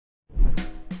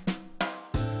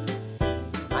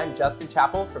I'm Justin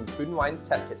Chappell from Food & Wine's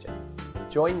Test Kitchen.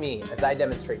 Join me as I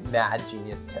demonstrate mad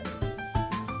genius tips.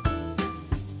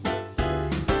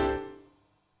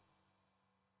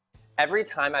 Every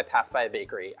time I pass by a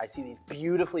bakery, I see these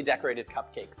beautifully decorated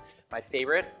cupcakes. My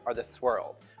favorite are the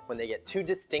swirled, when they get two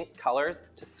distinct colors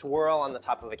to swirl on the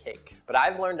top of a cake. But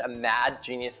I've learned a mad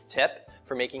genius tip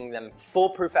for making them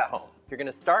foolproof at home. You're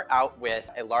going to start out with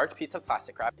a large piece of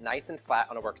plastic wrap, nice and flat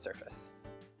on a work surface.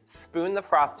 Spoon the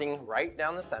frosting right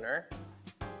down the center.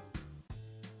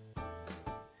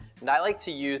 And I like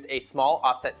to use a small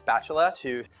offset spatula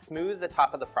to smooth the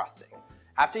top of the frosting.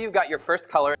 After you've got your first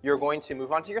color, you're going to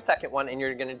move on to your second one, and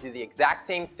you're going to do the exact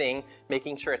same thing,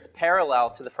 making sure it's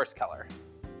parallel to the first color.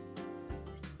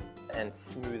 And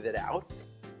smooth it out.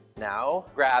 Now,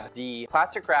 grab the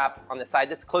plastic wrap on the side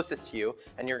that's closest to you,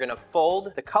 and you're going to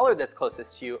fold the color that's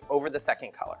closest to you over the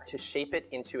second color to shape it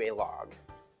into a log.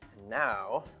 And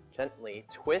now, gently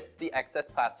twist the excess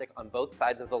plastic on both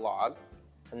sides of the log,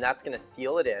 and that's going to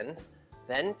seal it in.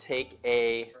 Then take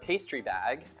a pastry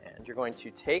bag, and you're going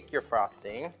to take your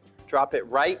frosting, drop it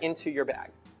right into your bag.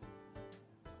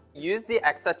 Use the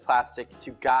excess plastic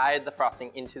to guide the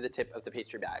frosting into the tip of the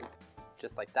pastry bag,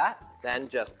 just like that. Then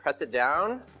just press it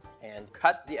down and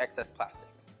cut the excess plastic.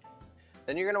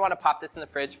 Then you're going to want to pop this in the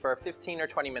fridge for 15 or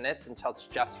 20 minutes until it's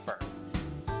just firm.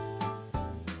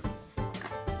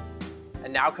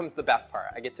 And now comes the best part.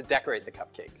 I get to decorate the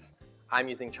cupcakes. I'm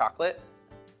using chocolate,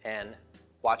 and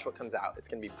watch what comes out. It's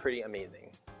going to be pretty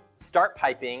amazing. Start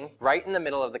piping right in the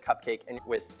middle of the cupcake, and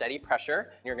with steady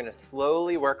pressure, you're going to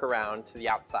slowly work around to the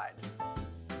outside.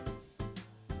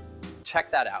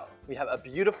 Check that out. We have a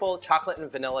beautiful chocolate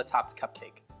and vanilla topped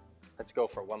cupcake. Let's go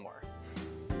for one more.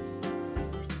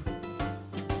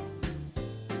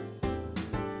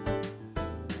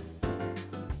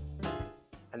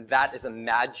 And that is a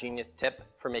mad genius tip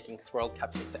for making swirled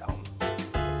cupcakes at home.